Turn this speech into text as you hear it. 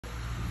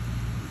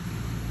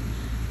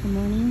Good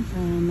morning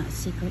from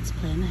Secrets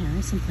Playa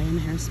Mujeres in Playa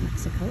Mujeres,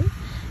 Mexico.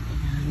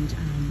 And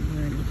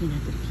we're looking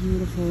at the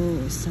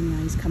beautiful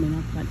sunrise coming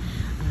up, but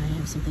I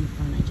have something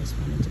fun I just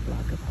wanted to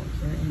blog about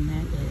here, and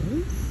that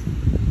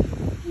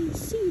is a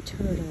sea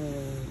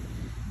turtle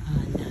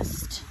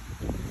nest.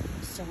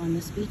 So on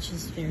this beach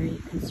is very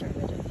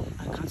conservative,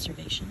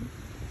 conservation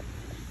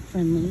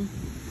friendly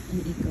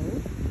and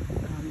eco.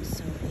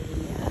 So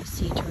a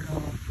sea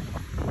turtle,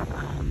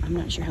 I'm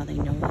not sure how they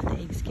know that the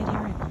eggs get here.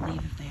 I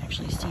believe if they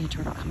actually see a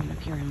turtle coming up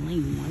here and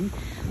laying one,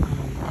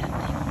 that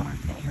they will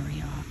mark the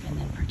area off and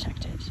then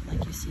protect it,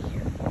 like you see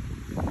here.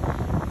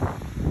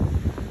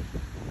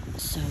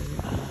 So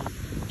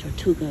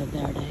Tortuga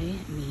verde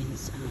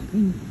means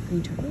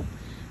green turtle,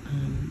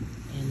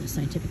 and the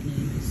scientific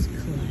name is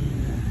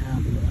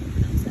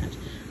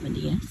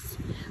Mujeres.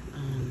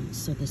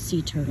 So the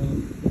sea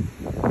turtle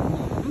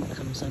mom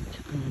comes up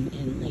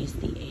and lays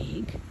the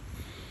egg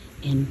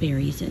and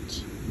buries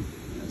it.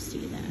 You'll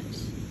see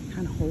that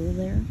kind of hole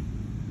there,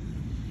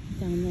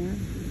 down there,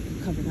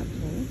 covered up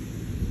hole.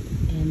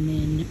 And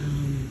then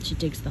she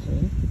digs the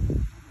hole,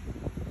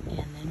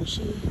 and then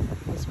she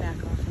goes back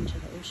off into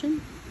the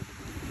ocean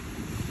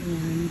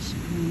and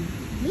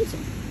leaves it.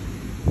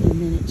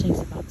 And then it takes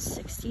about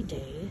 60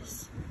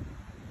 days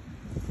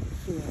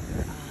for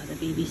the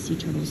baby sea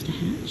turtles to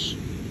hatch.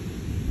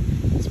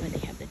 That's why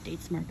they have the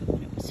dates marked of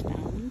when it was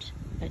found.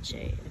 Fetche,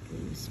 I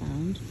believe, was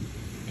found.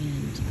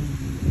 And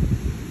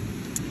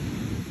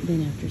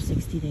then after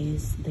 60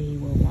 days, they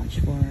will watch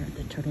for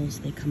the turtles.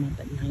 They come up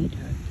at night,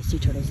 or the sea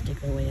turtles dig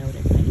their way out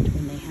at night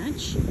when they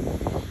hatch,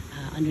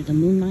 under the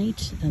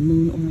moonlight, the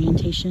moon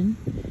orientation,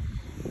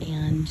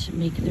 and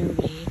make their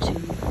way to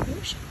the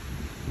ocean.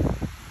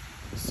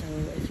 So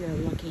if you're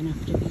lucky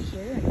enough to be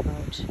here in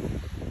about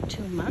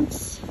 2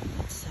 months,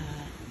 it's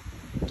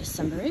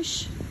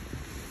December-ish,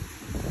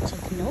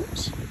 take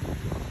note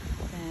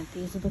that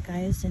these little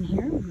guys in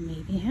here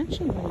may be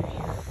hatching when they're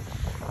here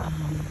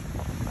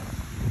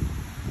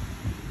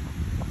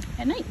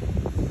at night.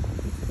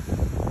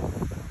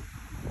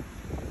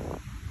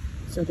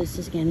 So this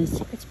is, again, is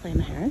Secrets Playa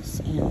Mujeres,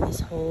 and this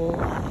whole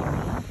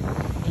area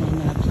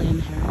in Playa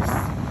Mujeres,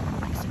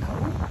 Mexico,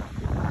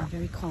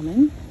 very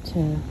common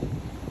to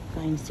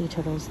find sea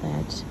turtles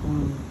that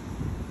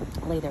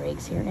lay their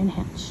eggs here and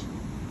hatch.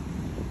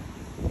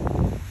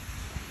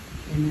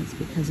 And that's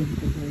because of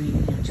the very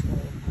natural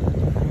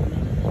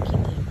environment, and they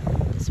keep the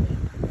environment this way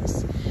on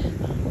purpose.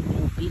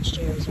 No beach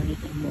chairs or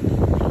anything will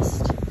be